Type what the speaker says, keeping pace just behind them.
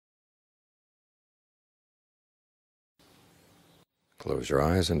Close your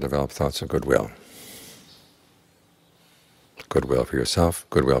eyes and develop thoughts of goodwill. Goodwill for yourself,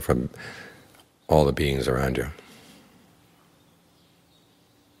 goodwill for all the beings around you.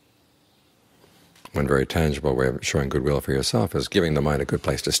 One very tangible way of showing goodwill for yourself is giving the mind a good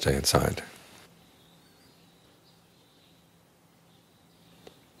place to stay inside.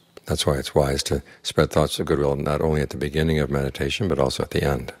 That's why it's wise to spread thoughts of goodwill not only at the beginning of meditation, but also at the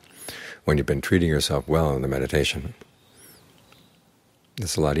end. When you've been treating yourself well in the meditation,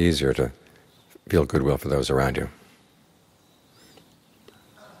 it's a lot easier to feel goodwill for those around you.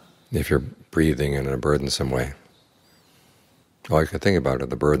 If you're breathing in a burdensome way, all you can think about are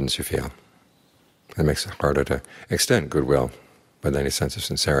the burdens you feel. It makes it harder to extend goodwill with any sense of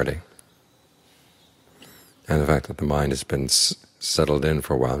sincerity. And the fact that the mind has been settled in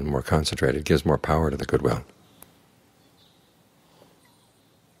for a while and more concentrated gives more power to the goodwill.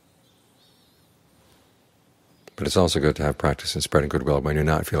 But it's also good to have practice in spreading goodwill when you're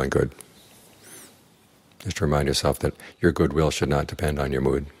not feeling good. Just to remind yourself that your goodwill should not depend on your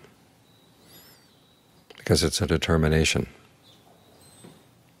mood, because it's a determination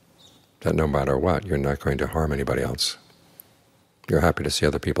that no matter what, you're not going to harm anybody else. You're happy to see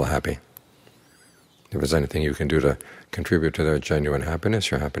other people happy. If there's anything you can do to contribute to their genuine happiness,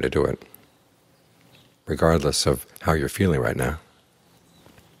 you're happy to do it, regardless of how you're feeling right now.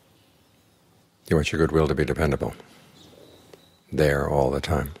 You want your goodwill to be dependable, there all the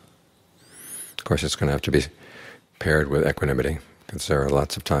time. Of course, it's going to have to be paired with equanimity, because there are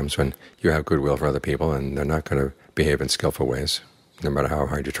lots of times when you have goodwill for other people and they're not going to behave in skillful ways, no matter how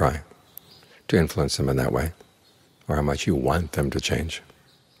hard you try to influence them in that way, or how much you want them to change.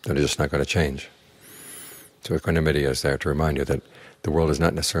 They're just not going to change. So equanimity is there to remind you that the world is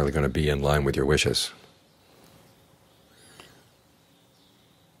not necessarily going to be in line with your wishes.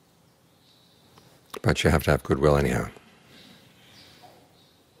 But you have to have goodwill anyhow.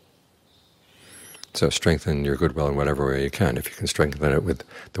 So strengthen your goodwill in whatever way you can. If you can strengthen it with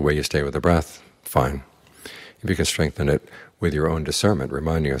the way you stay with the breath, fine. If you can strengthen it with your own discernment,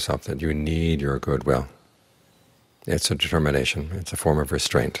 reminding yourself that you need your goodwill. It's a determination. It's a form of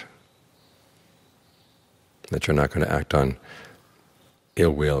restraint, that you're not going to act on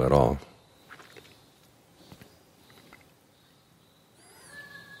ill will at all.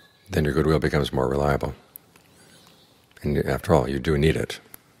 Then your goodwill becomes more reliable. And after all, you do need it,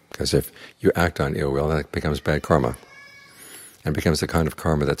 because if you act on ill will, that becomes bad karma, and becomes the kind of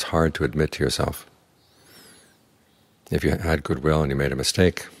karma that's hard to admit to yourself. If you had goodwill and you made a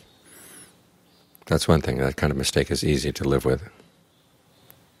mistake, that's one thing. That kind of mistake is easy to live with.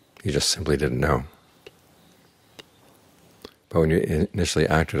 You just simply didn't know. But when you initially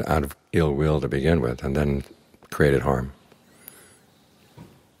acted out of ill will to begin with, and then created harm,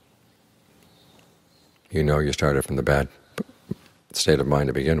 you know you started from the bad state of mind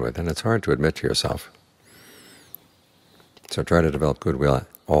to begin with, and it's hard to admit to yourself. So try to develop goodwill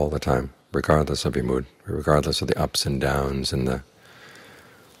all the time, regardless of your mood, regardless of the ups and downs and the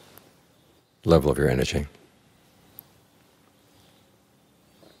level of your energy.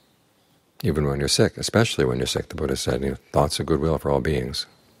 Even when you're sick, especially when you're sick, the Buddha said, thoughts of goodwill for all beings.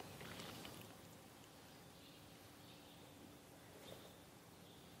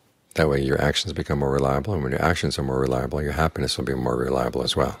 That way your actions become more reliable, and when your actions are more reliable, your happiness will be more reliable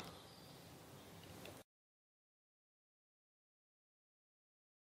as well.